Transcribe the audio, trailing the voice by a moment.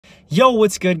Yo,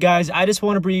 what's good, guys? I just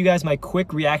want to bring you guys my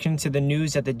quick reaction to the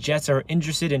news that the Jets are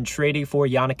interested in trading for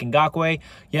Yannick Ngakoue.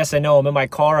 Yes, I know I'm in my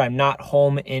car. I'm not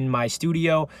home in my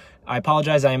studio. I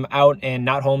apologize, I'm out and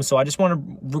not home, so I just want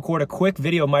to record a quick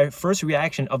video of my first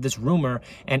reaction of this rumor,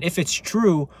 and if it's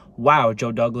true, wow,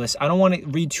 Joe Douglas. I don't want to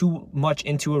read too much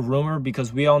into a rumor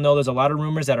because we all know there's a lot of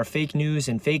rumors that are fake news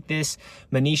and fake this.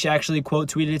 Manish actually quote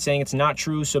tweeted it saying it's not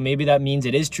true, so maybe that means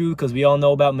it is true because we all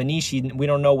know about Manish. We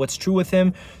don't know what's true with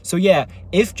him. So yeah,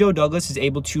 if Joe Douglas is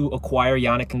able to acquire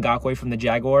Yannick Ngakoue from the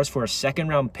Jaguars for a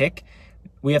second-round pick,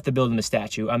 we have to build him a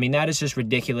statue. I mean, that is just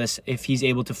ridiculous if he's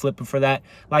able to flip him for that.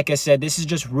 Like I said, this is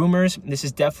just rumors. This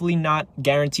is definitely not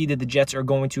guaranteed that the Jets are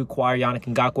going to acquire Yannick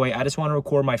Ngakoue. I just want to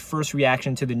record my first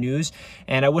reaction to the news.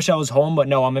 And I wish I was home, but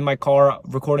no, I'm in my car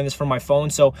recording this from my phone.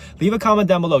 So leave a comment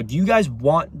down below. Do you guys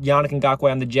want Yannick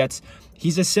Ngakoue on the Jets?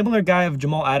 He's a similar guy of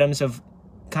Jamal Adams, of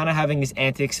kind of having his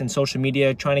antics in social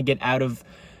media, trying to get out of,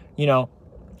 you know,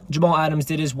 Jamal Adams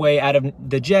did his way out of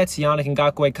the Jets. Yannick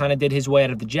Ngakoue kind of did his way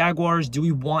out of the Jaguars. Do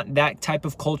we want that type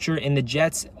of culture in the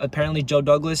Jets? Apparently, Joe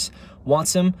Douglas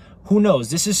wants him. Who knows?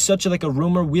 This is such a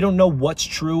rumor. We don't know what's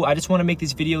true. I just want to make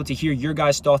this video to hear your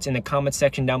guys' thoughts in the comment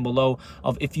section down below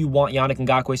of if you want Yannick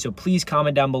Ngakoue. So please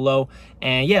comment down below.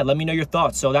 And yeah, let me know your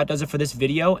thoughts. So that does it for this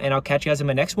video, and I'll catch you guys in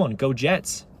my next one. Go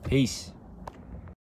Jets. Peace.